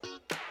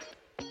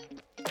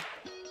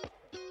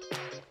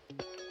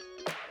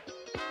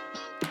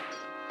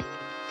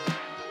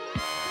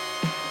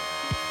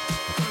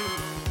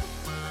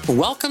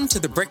Welcome to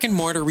the Brick and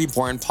Mortar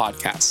Reborn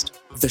podcast,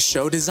 the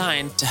show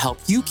designed to help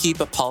you keep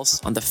a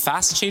pulse on the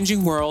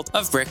fast-changing world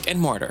of brick and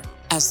mortar.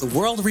 As the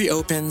world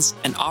reopens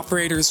and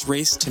operators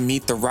race to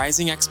meet the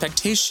rising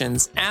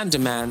expectations and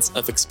demands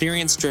of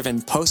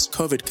experience-driven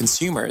post-COVID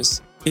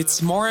consumers,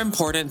 it's more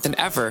important than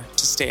ever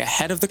to stay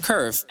ahead of the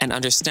curve and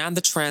understand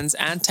the trends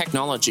and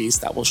technologies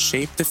that will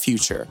shape the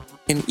future.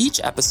 In each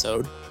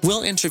episode,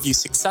 we'll interview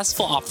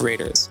successful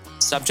operators,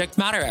 subject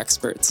matter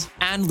experts,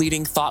 and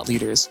leading thought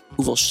leaders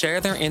who will share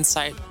their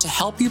insight to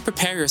help you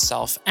prepare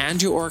yourself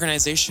and your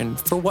organization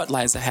for what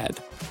lies ahead.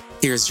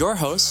 Here's your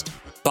host,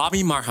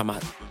 Bobby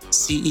Marhamat,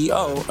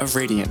 CEO of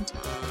Radiant.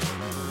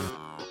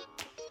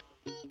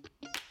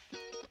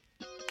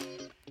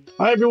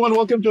 Hi, everyone.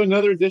 Welcome to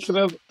another edition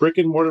of Brick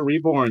and Mortar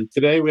Reborn.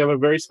 Today, we have a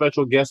very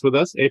special guest with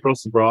us, April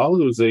Sabral,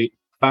 who's the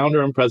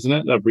founder and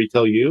president of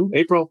retailu.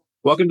 April,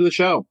 welcome to the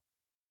show.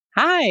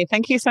 Hi.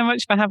 Thank you so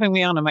much for having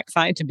me on. I'm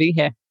excited to be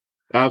here.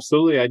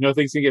 Absolutely. I know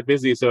things can get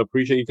busy, so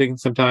appreciate you taking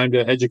some time to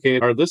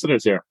educate our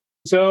listeners here.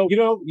 So,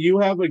 you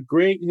have a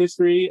great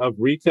history of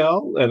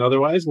retail and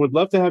otherwise. Would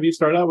love to have you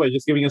start out by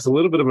just giving us a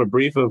little bit of a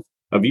brief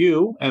of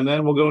you, and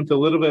then we'll go into a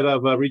little bit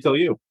of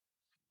retailu.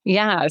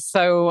 Yeah.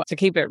 So to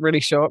keep it really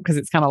short, because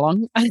it's kind of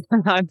long,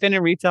 I've been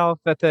in retail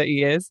for 30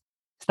 years.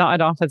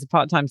 Started off as a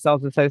part-time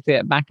sales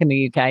associate back in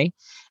the UK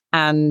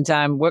and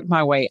worked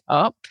my way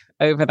up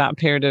over that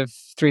period of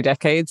 3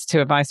 decades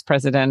to a vice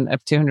president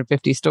of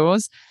 250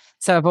 stores.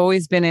 So I've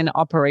always been in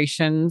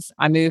operations.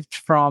 I moved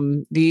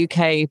from the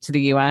UK to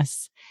the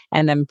US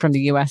and then from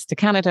the US to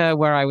Canada,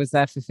 where I was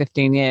there for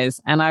 15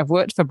 years. And I've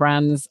worked for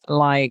brands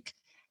like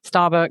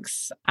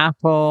Starbucks,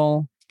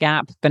 Apple,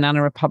 Gap,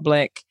 Banana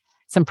Republic,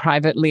 some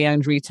privately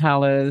owned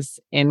retailers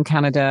in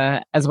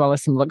Canada, as well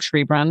as some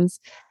luxury brands.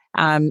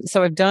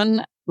 So I've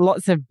done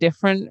lots of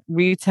different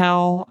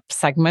retail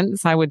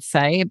segments, I would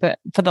say, but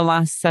for the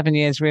last 7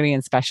 years, really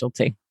in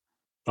specialty.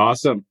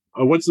 Awesome.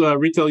 What's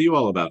retailu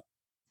all about?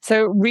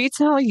 So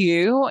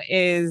retailu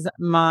is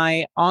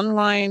my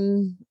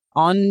online,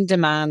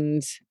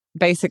 on-demand,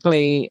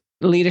 basically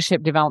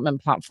leadership development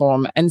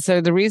platform. And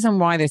so the reason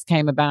why this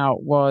came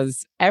about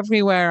was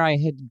everywhere I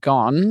had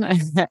gone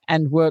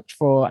and worked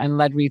for and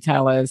led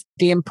retailers,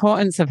 the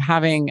importance of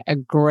having a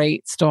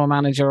great store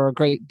manager or a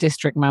great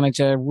district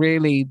manager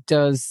really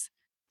does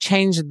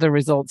change the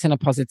results in a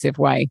positive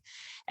way.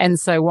 And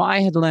so what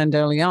I had learned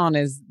early on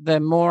is the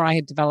more I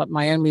had developed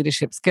my own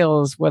leadership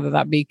skills, whether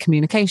that be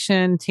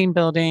communication, team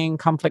building,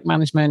 conflict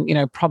management,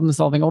 problem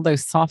solving, all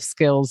those soft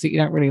skills that you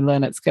don't really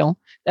learn at school.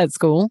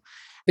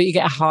 But you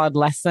get a hard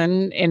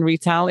lesson in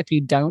retail if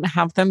you don't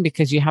have them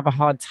because you have a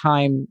hard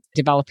time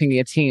developing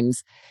your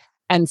teams.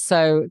 And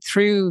so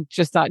through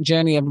just that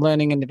journey of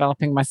learning and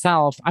developing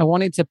myself, I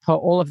wanted to put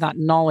all of that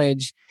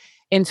knowledge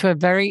into a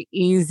very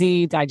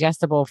easy,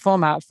 digestible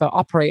format for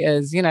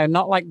operators,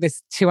 not like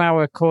this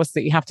 2-hour course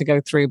that you have to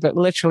go through, but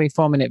literally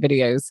 4-minute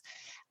videos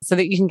so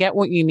that you can get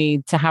what you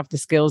need to have the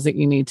skills that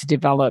you need to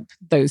develop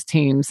those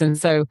teams. And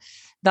so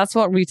that's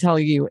what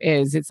retailu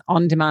is. It's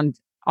on-demand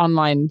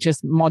online,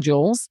 just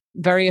modules,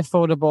 very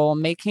affordable,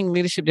 making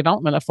leadership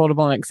development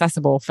affordable and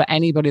accessible for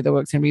anybody that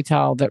works in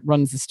retail that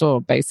runs a store,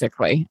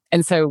 basically.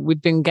 And so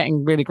we've been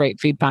getting really great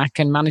feedback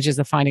and managers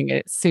are finding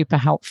it super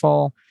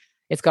helpful.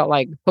 It's got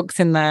like books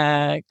in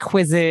there,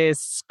 quizzes,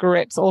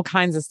 scripts, all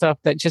kinds of stuff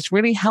that just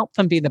really help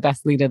them be the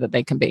best leader that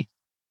they can be.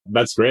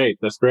 That's great.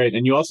 That's great.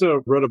 And you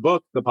also wrote a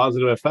book, The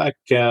Positive Effect.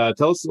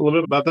 Tell us a little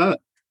bit about that.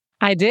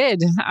 I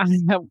did.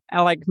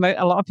 I like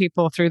a lot of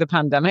people through the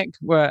pandemic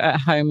were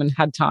at home and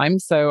had time.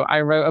 So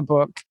I wrote a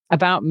book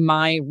about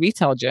my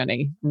retail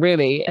journey.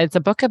 Really, it's a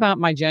book about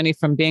my journey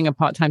from being a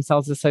part-time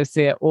sales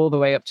associate all the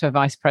way up to a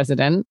vice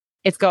president.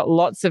 It's got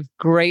lots of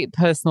great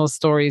personal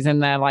stories in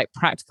there, like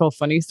practical,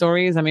 funny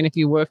stories. I mean, if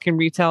you work in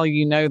retail,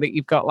 you know that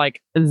you've got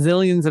like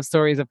zillions of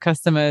stories of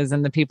customers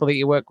and the people that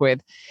you work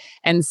with.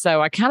 And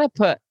so I kind of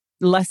put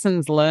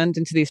lessons learned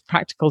into these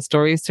practical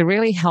stories to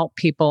really help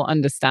people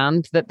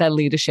understand that their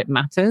leadership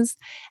matters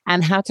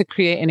and how to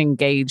create an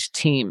engaged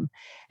team.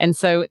 And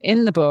so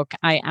in the book,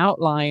 I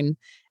outline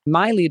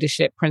my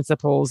leadership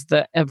principles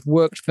that have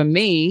worked for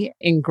me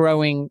in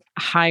growing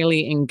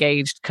highly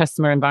engaged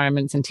customer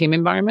environments and team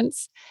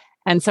environments.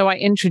 And so I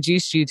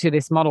introduced you to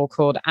this model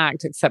called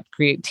Act, Accept,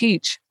 Create,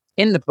 Teach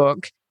in the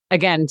book,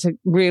 again, to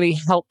really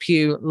help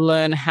you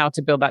learn how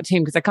to build that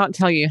team. Because I can't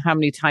tell you how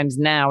many times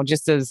now,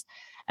 just as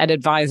an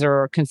advisor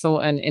or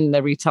consultant in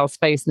the retail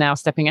space now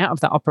stepping out of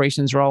that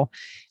operations role,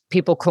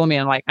 people call me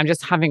and like, I'm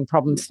just having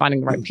problems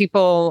finding the right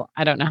people.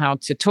 I don't know how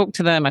to talk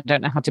to them. I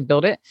don't know how to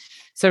build it.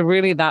 So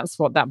really that's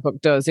what that book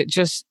does. It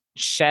just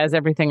shares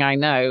everything I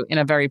know in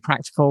a very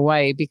practical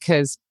way,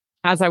 because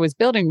as I was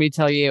building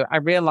retailu, I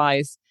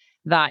realized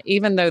that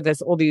even though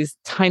there's all these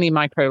tiny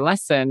micro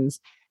lessons,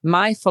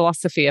 my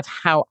philosophy of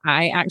how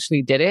I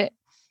actually did it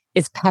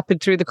is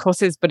peppered through the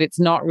courses, but it's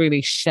not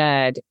really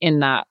shared in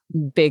that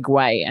big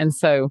way. And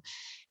so,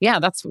 yeah,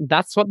 that's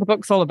what the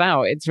book's all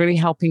about. It's really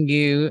helping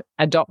you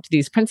adopt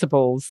these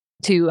principles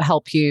to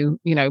help you,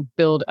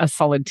 build a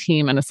solid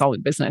team and a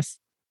solid business.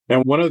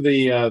 And one of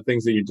the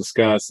things that you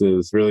discuss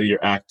is really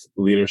your ACT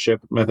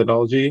leadership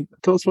methodology.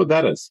 Tell us what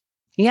that is.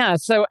 Yeah.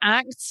 So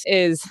ACT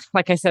is,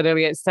 like I said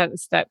earlier, it's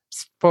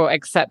steps for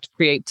accept,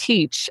 create,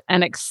 teach.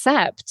 And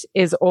accept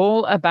is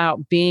all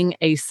about being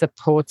a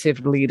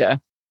supportive leader.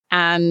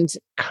 And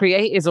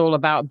create is all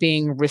about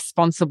being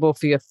responsible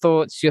for your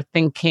thoughts, your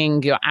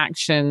thinking, your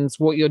actions,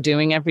 what you're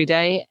doing every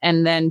day.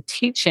 And then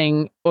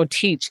teaching or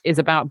teach is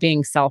about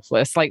being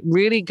selfless, like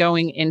really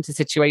going into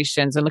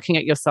situations and looking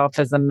at yourself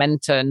as a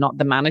mentor, not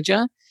the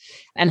manager,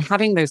 and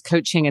having those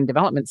coaching and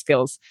development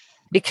skills.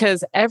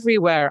 Because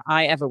everywhere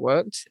I ever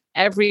worked,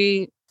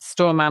 every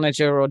store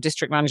manager or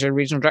district manager,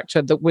 regional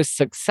director that was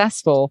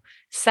successful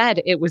said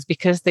it was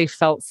because they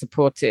felt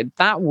supported.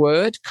 That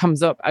word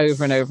comes up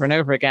over and over and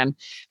over again.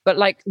 But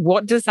like,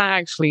 what does that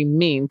actually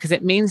mean? Because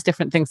it means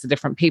different things to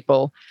different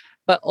people.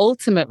 But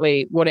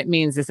ultimately, what it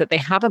means is that they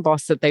have a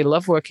boss that they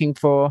love working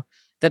for,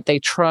 that they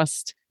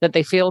trust, that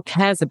they feel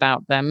cares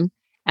about them,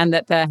 and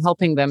that they're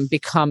helping them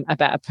become a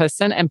better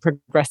person and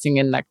progressing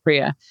in their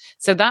career.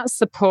 So that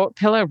support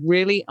pillar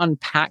really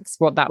unpacks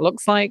what that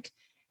looks like,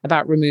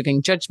 about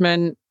removing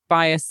judgment,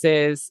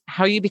 biases,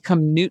 how you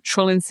become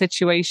neutral in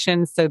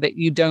situations so that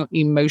you don't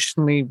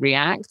emotionally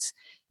react.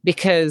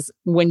 Because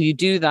when you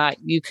do that,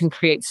 you can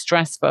create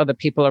stress for other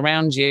people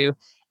around you.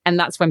 And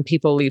that's when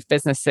people leave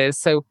businesses.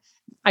 So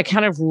I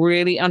kind of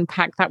really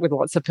unpack that with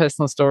lots of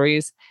personal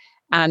stories.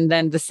 And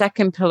then the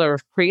second pillar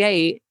of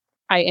create,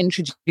 I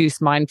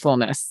introduce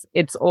mindfulness.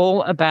 It's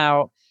all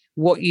about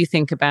what you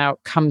think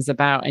about comes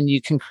about, and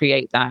you can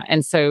create that.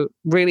 And so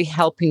really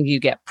helping you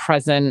get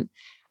present.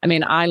 I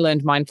mean, I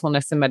learned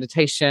mindfulness and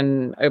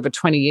meditation over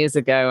 20 years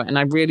ago, and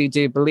I really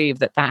do believe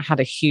that that had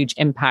a huge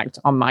impact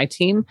on my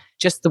team,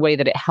 just the way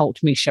that it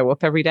helped me show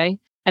up every day.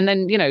 And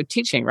then,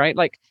 teaching, right?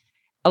 Like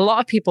a lot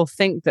of people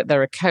think that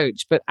they're a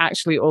coach, but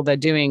actually all they're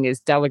doing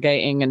is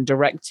delegating and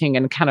directing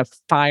and kind of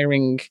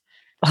firing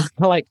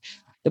like,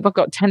 the book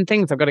got 10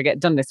 things I've got to get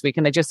done this week,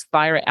 and they just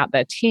fire it at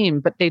their team,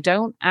 but they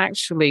don't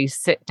actually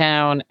sit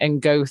down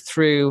and go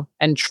through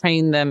and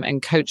train them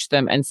and coach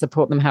them and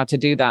support them how to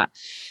do that.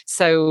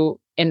 So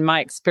in my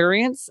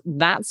experience,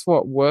 that's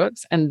what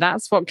works. And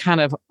that's what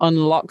kind of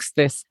unlocks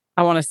this,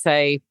 I want to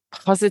say,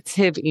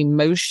 positive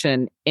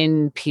emotion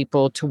in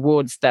people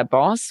towards their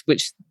boss,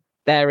 which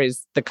there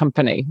is the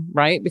company,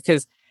 right?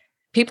 Because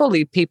people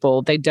leave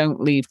people, they don't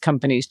leave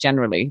companies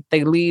generally.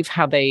 They leave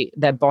how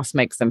their boss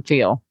makes them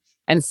feel.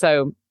 And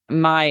so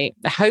my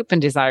hope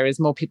and desire is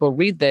more people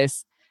read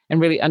this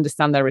and really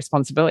understand their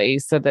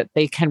responsibilities so that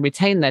they can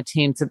retain their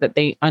team, so that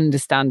they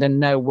understand and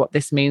know what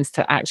this means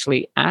to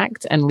actually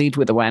act and lead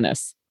with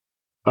awareness.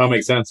 Oh,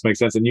 makes sense. Makes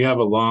sense. And you have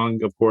a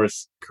long, of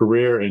course,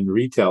 career in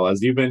retail.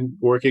 As you've been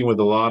working with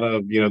a lot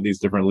of, these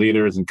different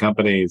leaders and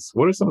companies,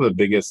 what are some of the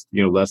biggest,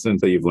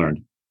 lessons that you've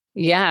learned?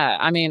 Yeah,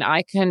 I mean,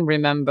 I can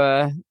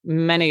remember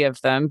many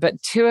of them,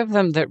 but two of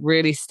them that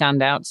really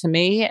stand out to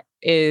me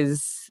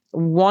is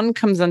one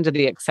comes under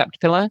the accept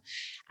pillar.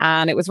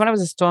 And it was when I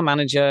was a store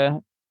manager,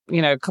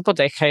 a couple of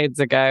decades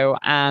ago.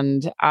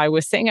 And I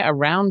was sitting at a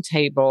round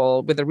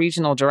table with a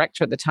regional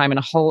director at the time and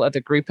a whole other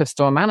group of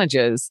store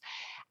managers.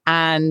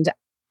 And,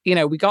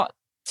 we got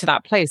to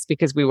that place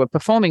because we were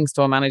performing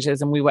store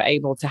managers, and we were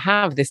able to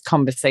have this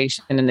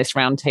conversation in this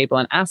round table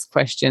and ask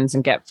questions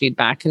and get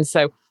feedback. And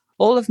so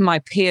all of my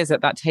peers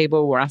at that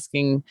table were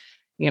asking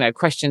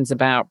questions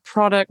about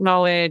product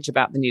knowledge,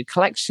 about the new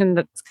collection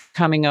that's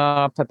coming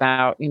up,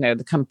 about,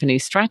 the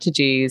company's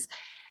strategies.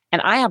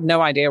 And I have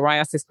no idea why I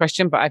asked this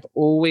question, but I've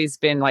always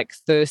been like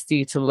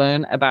thirsty to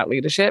learn about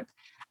leadership.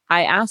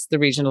 I asked the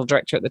regional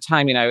director at the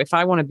time, if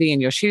I want to be in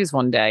your shoes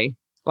one day,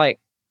 like,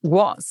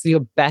 what's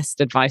your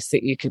best advice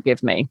that you could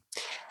give me?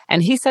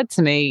 And he said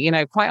to me,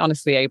 quite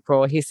honestly,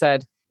 April, he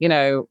said,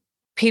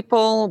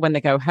 people, when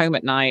they go home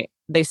at night,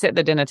 they sit at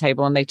the dinner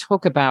table and they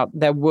talk about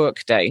their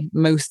work day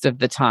most of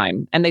the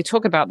time. And they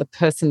talk about the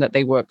person that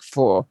they work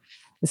for.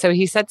 And so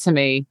he said to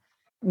me,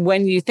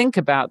 when you think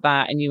about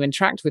that and you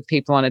interact with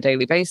people on a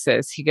daily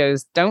basis, he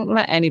goes, don't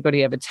let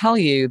anybody ever tell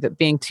you that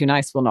being too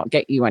nice will not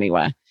get you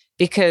anywhere.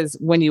 Because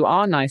when you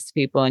are nice to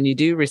people and you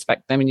do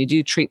respect them and you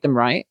do treat them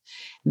right,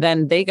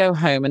 then they go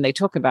home and they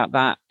talk about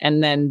that.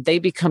 And then they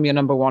become your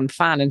number one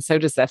fan. And so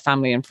does their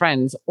family and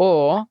friends,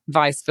 or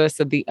vice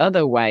versa. The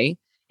other way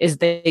is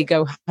they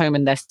go home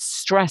and they're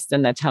stressed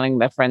and they're telling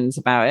their friends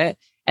about it.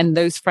 And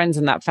those friends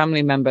and that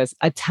family members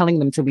are telling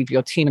them to leave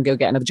your team and go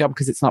get another job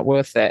because it's not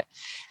worth it.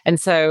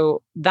 And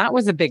so that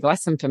was a big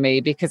lesson for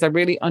me, because I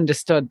really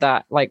understood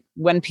that, like,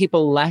 when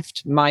people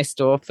left my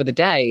store for the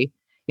day,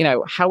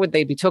 how would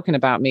they be talking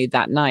about me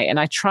that night? And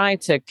I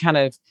tried to kind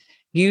of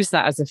use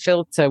that as a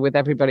filter with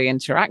everybody I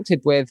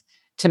interacted with,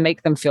 to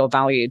make them feel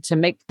valued, to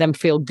make them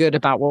feel good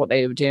about what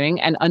they were doing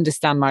and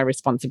understand my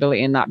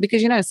responsibility in that.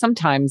 Because,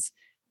 sometimes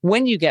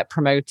when you get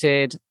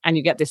promoted and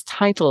you get this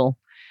title,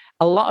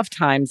 a lot of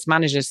times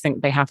managers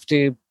think they have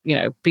to,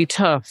 be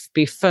tough,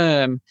 be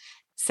firm,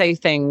 say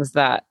things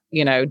that,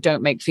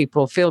 don't make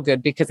people feel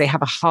good because they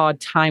have a hard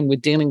time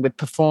with dealing with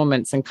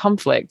performance and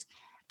conflict.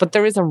 But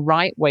there is a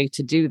right way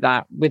to do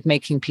that with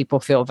making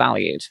people feel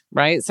valued,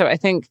 right? So I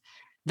think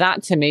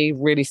That to me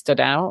really stood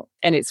out.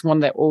 And it's one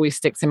that always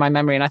sticks in my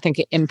memory. And I think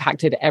it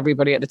impacted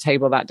everybody at the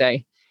table that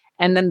day.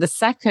 And then the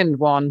second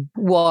one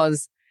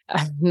was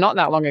not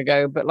that long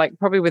ago, but like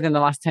probably within the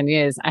last 10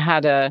 years, I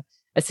had a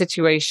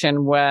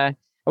situation where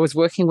I was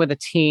working with a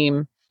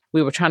team.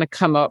 We were trying to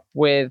come up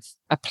with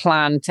a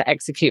plan to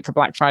execute for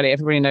Black Friday.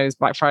 Everybody knows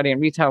Black Friday in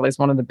retail is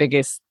one of the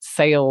biggest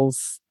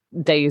sales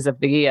days of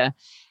the year.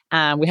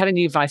 And we had a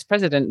new vice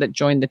president that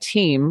joined the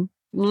team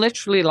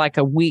literally like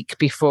a week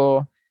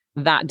before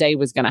that day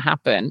was going to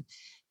happen.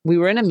 We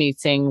were in a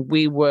meeting.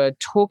 We were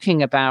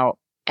talking about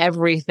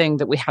everything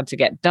that we had to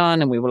get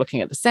done. And we were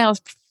looking at the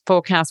sales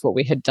forecast, what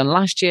we had done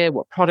last year,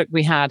 what product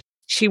we had.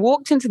 She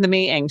walked into the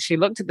meeting. She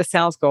looked at the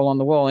sales goal on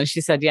the wall and she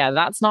said, yeah,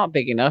 that's not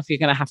big enough. You're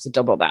going to have to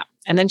double that.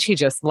 And then she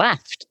just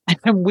left.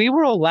 And we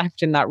were all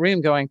left in that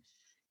room going,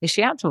 is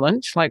she out to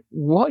lunch? Like,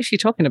 what is she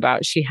talking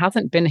about? She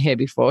hasn't been here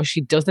before. She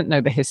doesn't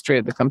know the history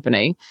of the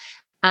company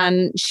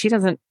and she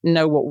doesn't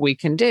know what we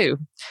can do.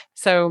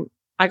 So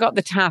I got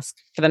the task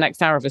for the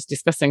next hour of us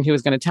discussing who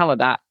was going to tell her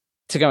that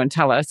to go and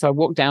tell her. So I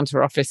walked down to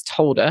her office,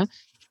 told her,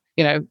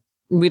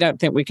 we don't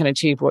think we can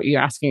achieve what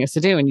you're asking us to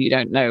do. And you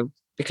don't know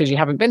because you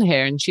haven't been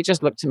here. And she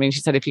just looked at me and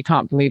she said, if you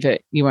can't believe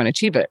it, you won't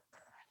achieve it.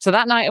 So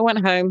that night I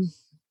went home,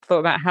 thought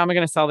about how am I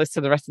going to sell this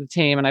to the rest of the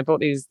team. And I bought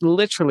these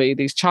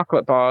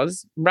chocolate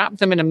bars, wrapped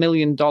them in $1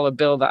 million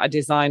bill that I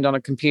designed on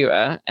a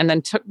computer, and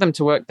then took them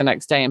to work the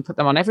next day and put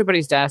them on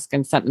everybody's desk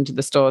and sent them to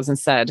the stores and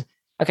said,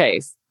 okay,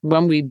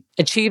 when we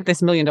achieve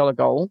this $1 million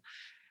goal,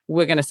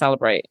 we're going to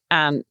celebrate.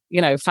 And,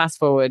 fast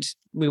forward,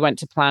 we went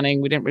to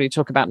planning. We didn't really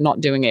talk about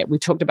not doing it. We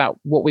talked about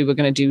what we were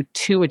going to do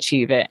to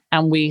achieve it.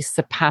 And we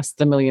surpassed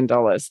the $1 million.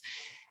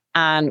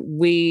 And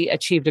we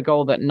achieved a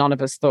goal that none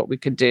of us thought we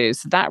could do.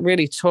 So that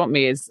really taught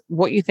me is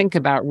what you think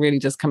about really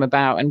does come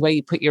about, and where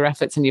you put your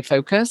efforts and your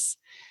focus,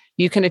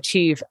 you can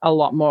achieve a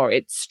lot more.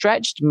 It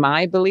stretched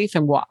my belief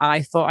in what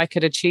I thought I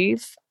could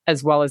achieve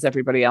as well as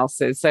everybody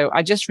else's. So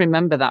I just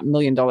remember that $1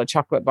 million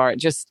chocolate bar. It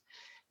just,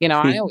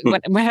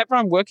 whenever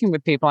I'm working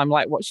with people, I'm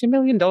like, what's your $1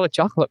 million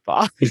chocolate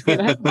bar?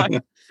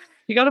 Like,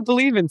 you got to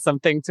believe in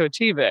something to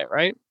achieve it,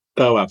 right?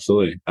 Oh,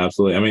 absolutely.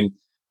 Absolutely. I mean,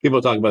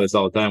 people talk about this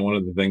all the time. One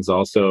of the things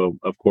also,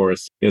 of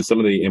course, is some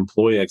of the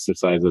employee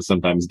exercises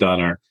sometimes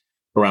done are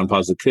around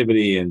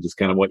positivity and just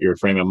kind of what your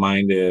frame of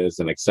mind is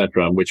and et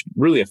cetera, which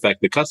really affect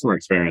the customer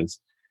experience.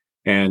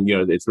 And,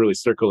 it's really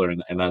circular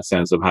in that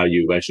sense of how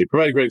you actually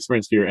provide a great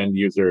experience to your end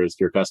users,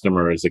 to your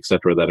customers, et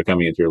cetera, that are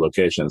coming into your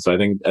location. So I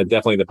think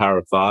definitely the power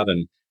of thought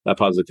and that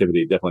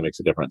positivity definitely makes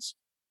a difference.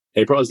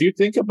 April, as you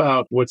think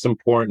about what's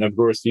important, of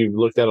course, you've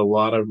looked at a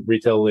lot of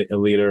retail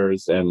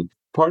leaders, and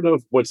part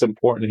of what's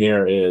important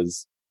here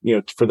is,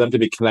 for them to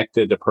be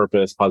connected to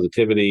purpose,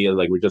 positivity,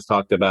 like we just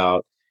talked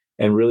about,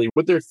 and really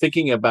what they're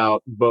thinking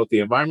about both the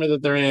environment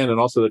that they're in and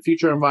also the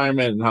future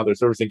environment and how they're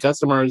servicing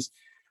customers.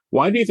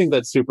 Why do you think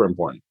that's super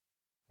important?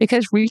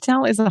 Because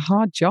retail is a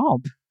hard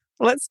job.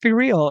 Let's be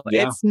real.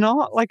 Yeah. It's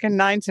not like a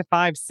 9 to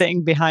 5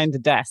 sitting behind a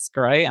desk,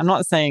 right? I'm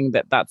not saying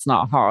that that's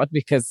not hard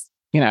because,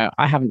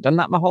 I haven't done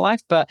that my whole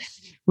life, but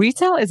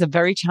retail is a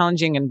very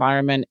challenging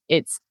environment.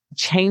 It's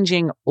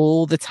changing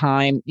all the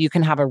time. You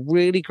can have a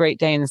really great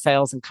day in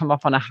sales and come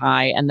up on a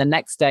high, and the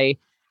next day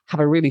have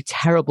a really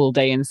terrible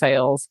day in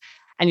sales.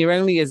 And you're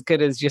only as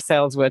good as your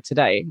sales were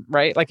today,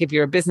 right? Like if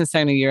you're a business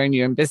owner, you're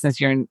in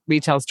business, you're in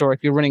retail store.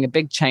 If you're running a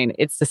big chain,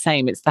 it's the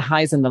same. It's the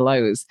highs and the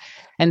lows.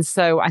 And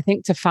so I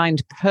think to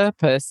find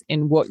purpose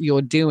in what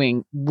you're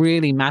doing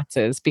really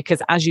matters,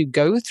 because as you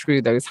go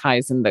through those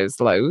highs and those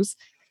lows,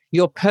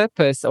 your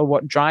purpose or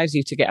what drives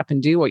you to get up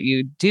and do what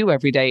you do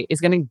every day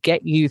is going to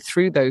get you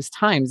through those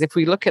times. If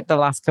we look at the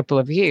last couple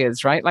of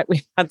years, right? Like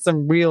we've had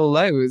some real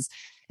lows.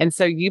 And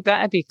so you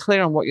better be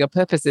clear on what your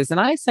purpose is. And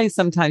I say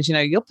sometimes,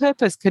 your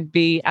purpose could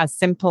be as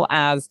simple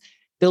as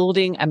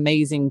building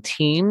amazing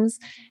teams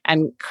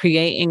and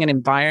creating an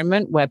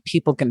environment where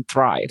people can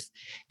thrive.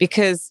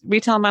 Because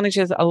retail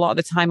managers a lot of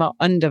the time are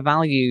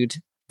undervalued,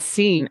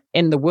 seen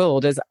in the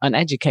world as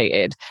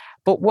uneducated.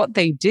 But what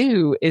they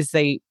do is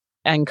they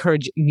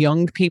encourage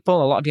young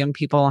people. A lot of young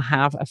people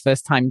have a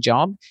first-time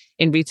job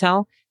in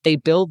retail. They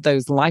build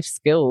those life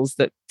skills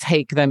that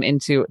take them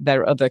into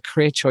their other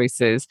career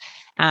choices.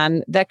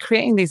 And they're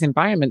creating these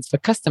environments for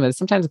customers.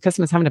 Sometimes the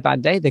customer's having a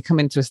bad day. They come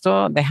into a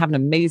store, they have an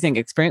amazing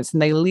experience,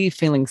 and they leave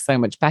feeling so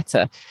much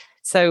better.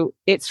 So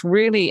it's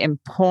really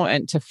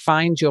important to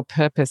find your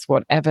purpose,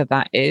 whatever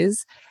that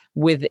is,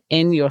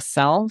 within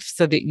yourself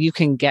so that you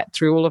can get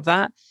through all of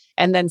that.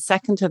 And then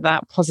second to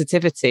that,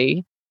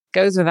 positivity.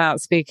 Goes without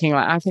speaking.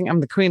 Like I think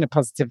I'm the queen of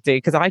positivity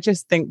because I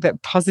just think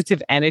that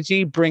positive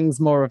energy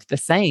brings more of the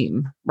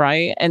same,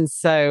 right? And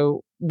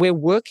so we're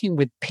working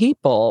with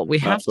people. We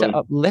have to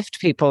uplift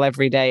people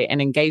every day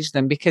and engage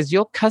them because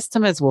your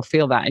customers will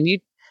feel that. And you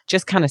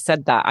just kind of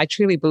said that. I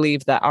truly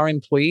believe that our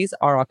employees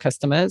are our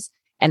customers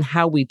and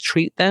how we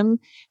treat them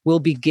will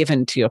be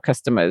given to your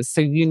customers.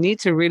 So you need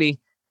to really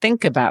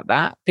think about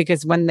that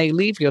because when they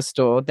leave your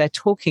store, they're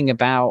talking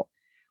about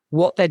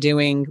what they're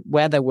doing,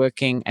 where they're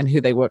working, and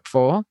who they work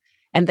for.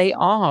 And they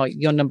are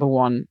your number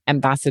one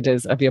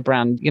ambassadors of your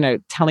brand,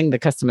 telling the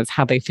customers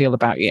how they feel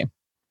about you.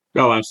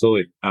 Oh,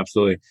 absolutely.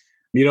 Absolutely.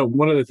 You know,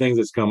 one of the things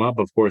that's come up,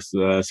 of course,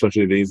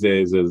 especially these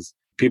days, is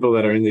people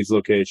that are in these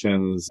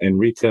locations in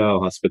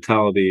retail,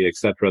 hospitality, et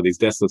cetera, these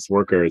deskless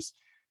workers,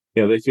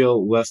 you know, they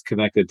feel less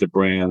connected to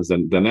brands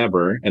than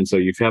ever. And so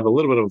you have a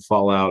little bit of a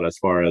fallout as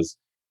far as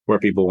where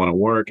people want to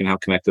work and how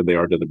connected they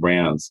are to the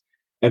brands.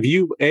 Have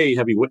you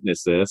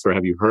witnessed this or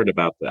have you heard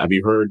about that? Have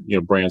you heard, you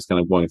know, brands kind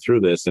of going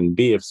through this? And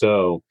B, if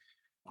so,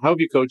 how have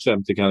you coached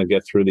them to kind of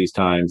get through these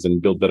times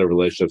and build better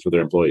relationships with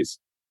their employees?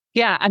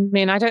 Yeah, I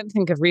mean, I don't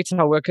think of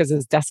retail workers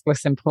as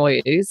deskless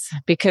employees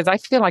because I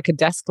feel like a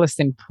deskless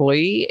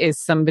employee is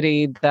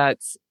somebody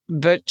that's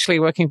virtually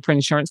working for an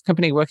insurance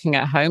company, working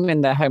at home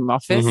in their home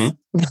office.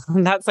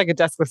 Hmm. That's like a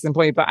deskless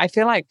employee. But I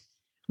feel like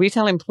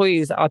retail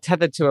employees are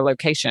tethered to a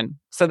location.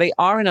 So they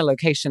are in a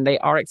location, they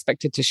are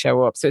expected to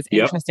show up. So it's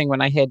Yep. interesting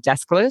when I hear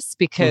deskless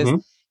because, Hmm.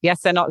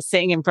 yes, they're not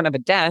sitting in front of a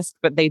desk,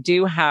 but they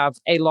do have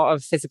a lot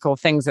of physical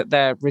things that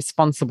they're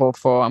responsible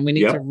for. And we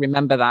need to Yep.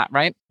 remember that,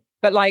 right?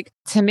 But like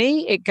to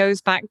me, it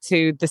goes back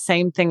to the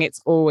same thing it's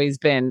always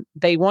been.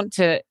 They want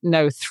to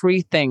know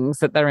three things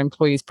that their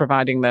employees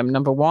providing them.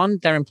 Number one,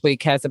 their employee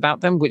cares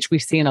about them, which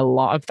we've seen a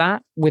lot of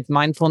that with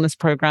mindfulness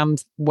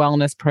programs,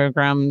 wellness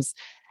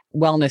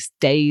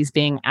days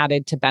being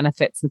added to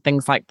benefits and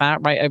things like that,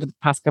 right? Over the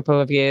past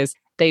couple of years,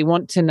 they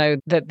want to know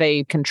that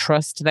they can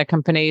trust their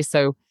company.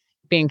 So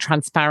being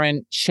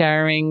transparent,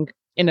 sharing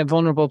in a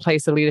vulnerable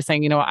place, a leader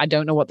saying, you know what, I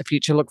don't know what the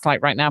future looks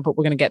like right now, but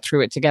we're going to get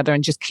through it together,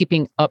 and just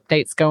keeping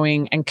updates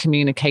going and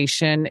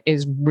communication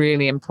is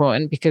really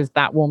important because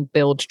that will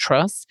build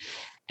trust.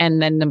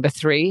 And then number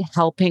three,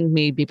 helping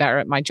me be better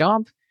at my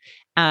job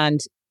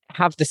and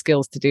have the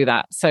skills to do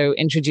that. So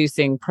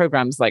introducing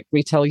programs like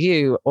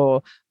retailu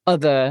or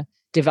other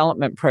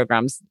development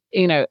programs,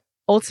 you know,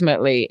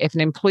 ultimately, if an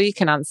employee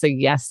can answer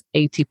yes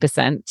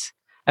 80%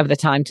 of the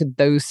time to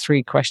those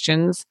three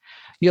questions,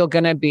 you're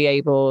going to be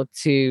able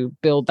to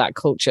build that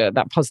culture,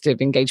 that positive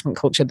engagement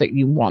culture that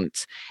you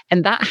want.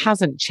 And that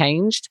hasn't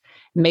changed.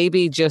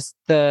 Maybe just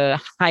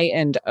the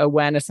heightened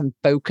awareness and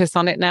focus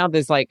on it now.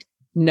 There's like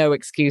no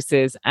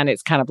excuses, and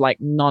it's kind of like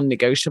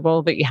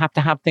non-negotiable that you have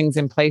to have things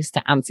in place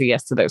to answer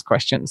yes to those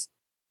questions.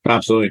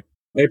 Absolutely.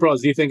 April,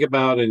 as you think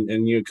about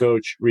and you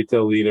coach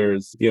retail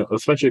leaders, you know,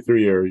 especially through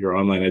your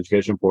online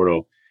education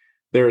portal,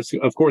 there's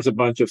of course a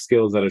bunch of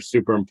skills that are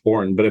super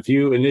important. But if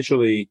you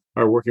initially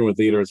are working with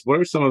leaders, what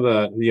are some of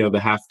the, you know,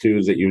 the have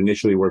tos that you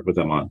initially work with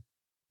them on?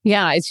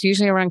 Yeah, it's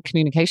usually around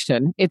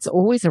communication. It's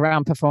always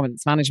around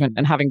performance management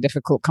and having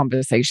difficult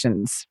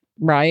conversations,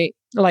 right?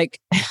 Like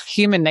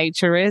human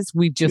nature is,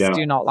 we just Yeah.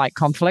 do not like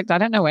conflict. I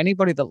don't know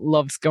anybody that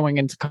loves going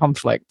into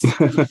conflict.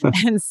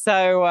 And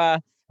so,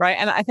 right.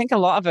 And I think a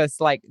lot of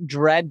us like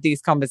dread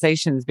these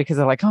conversations because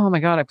they're like, oh my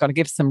God, I've got to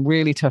give some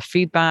really tough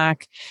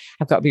feedback.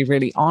 I've got to be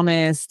really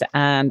honest.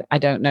 And I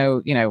don't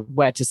know, you know,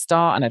 where to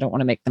start. And I don't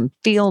want to make them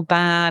feel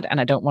bad. And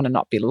I don't want to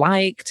not be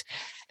liked.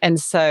 And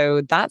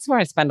so that's where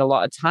I spend a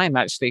lot of time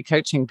actually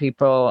coaching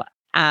people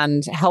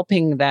and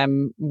helping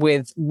them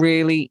with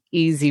really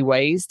easy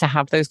ways to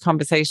have those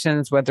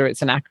conversations, whether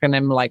it's an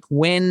acronym like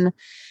WIN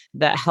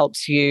that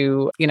helps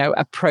you, you know,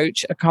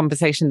 approach a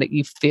conversation that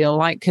you feel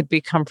like could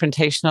be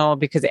confrontational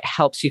because it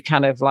helps you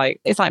kind of like,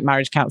 it's like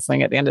marriage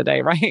counseling at the end of the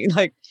day, right?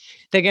 Like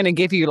they're going to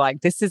give you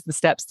like, this is the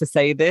steps to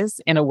say this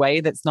in a way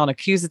that's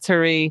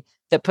non-accusatory,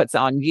 that puts it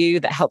on you,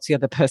 that helps the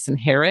other person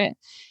hear it,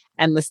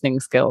 and listening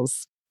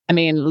skills. I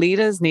mean,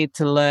 leaders need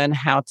to learn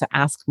how to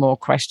ask more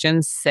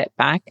questions, sit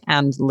back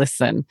and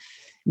listen,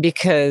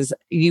 because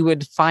you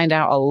would find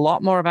out a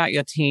lot more about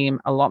your team,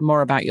 a lot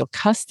more about your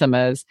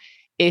customers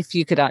if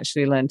you could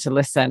actually learn to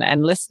listen.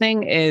 And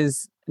listening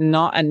is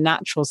not a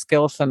natural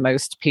skill for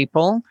most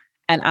people.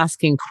 And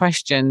asking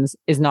questions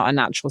is not a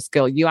natural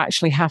skill. You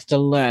actually have to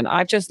learn.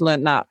 I've just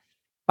learned that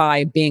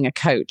by being a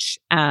coach.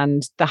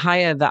 And the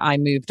higher that I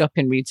moved up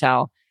in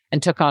retail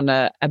and took on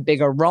a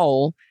bigger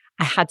role,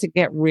 I had to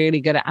get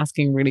really good at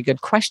asking really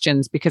good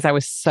questions because I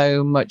was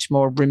so much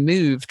more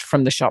removed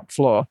from the shop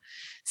floor.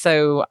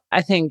 So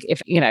I think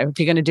if you're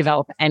going to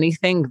develop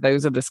anything,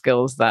 those are the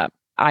skills that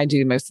I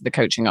do most of the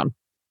coaching on.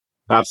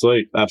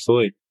 Absolutely.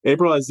 Absolutely.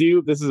 April,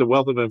 this is a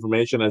wealth of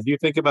information. As you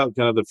think about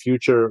kind of the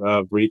future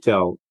of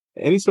retail,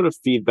 any sort of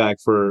feedback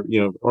for,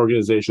 you know,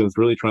 organizations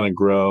really trying to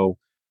grow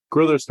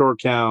their store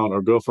count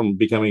or go from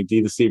becoming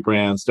D2C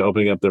brands to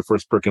opening up their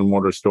first brick and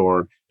mortar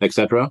store, et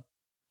cetera?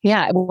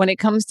 Yeah. When it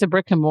comes to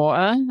brick and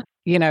mortar,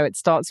 it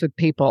starts with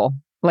people.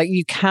 Like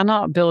you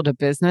cannot build a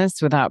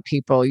business without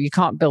people. You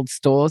can't build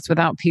stores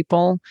without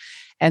people.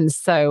 And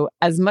so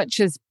as much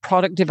as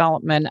product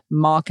development,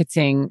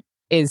 marketing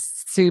is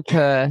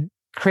super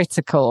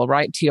critical,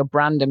 right, to your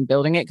brand and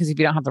building it, because if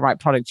you don't have the right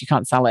product, you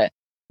can't sell it.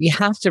 You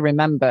have to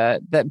remember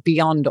that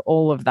beyond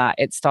all of that,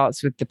 it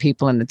starts with the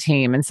people in the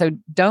team. And so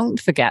don't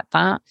forget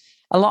that.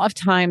 A lot of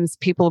times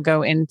people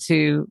go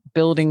into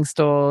building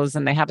stores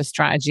and they have a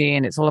strategy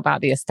and it's all about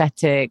the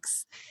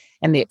aesthetics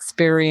and the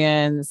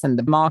experience and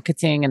the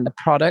marketing and the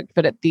product.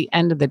 But at the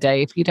end of the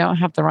day, if you don't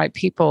have the right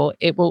people,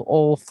 it will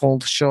all fall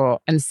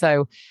short. And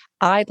so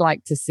I'd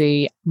like to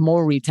see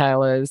more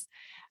retailers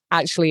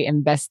actually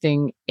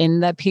investing in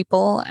their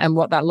people. And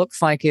what that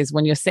looks like is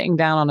when you're sitting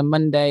down on a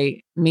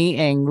Monday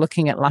meeting,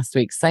 looking at last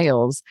week's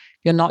sales,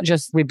 you're not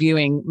just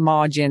reviewing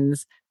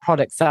margins,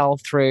 product sell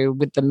through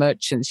with the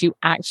merchants. You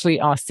actually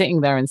are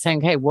sitting there and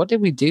saying, hey, what did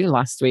we do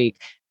last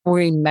week?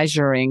 We're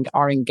measuring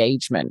our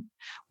engagement.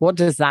 What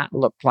does that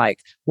look like?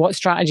 What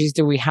strategies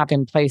do we have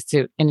in place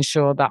to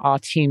ensure that our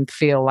team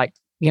feel like,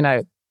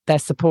 they're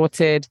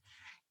supported,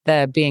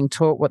 they're being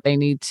taught what they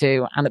need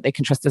to, and that they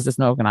can trust us as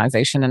an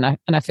organization. And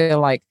I feel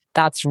like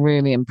that's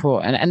really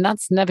important. And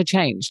that's never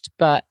changed.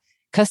 But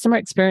customer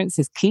experience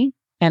is key.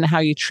 And how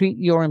you treat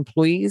your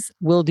employees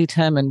will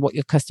determine what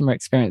your customer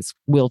experience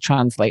will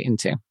translate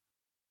into.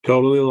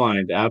 Totally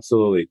aligned.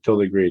 Absolutely.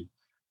 Totally agreed.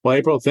 Well,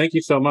 April, thank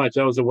you so much.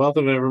 That was a wealth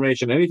of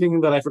information.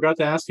 Anything that I forgot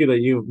to ask you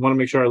that you want to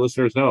make sure our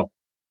listeners know?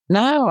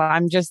 No,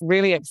 I'm just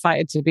really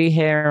excited to be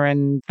here.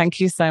 And thank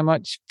you so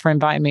much for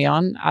inviting me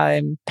on.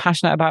 I'm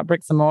passionate about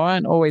bricks and mortar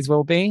and always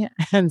will be.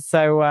 And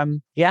so,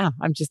 I'm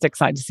just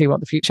excited to see what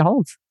the future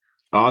holds.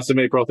 Awesome,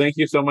 April. Thank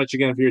you so much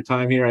again for your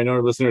time here. I know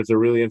our listeners are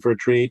really in for a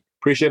treat.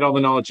 Appreciate all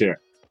the knowledge here.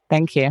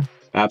 Thank you.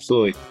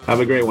 Absolutely. Have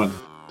a great one.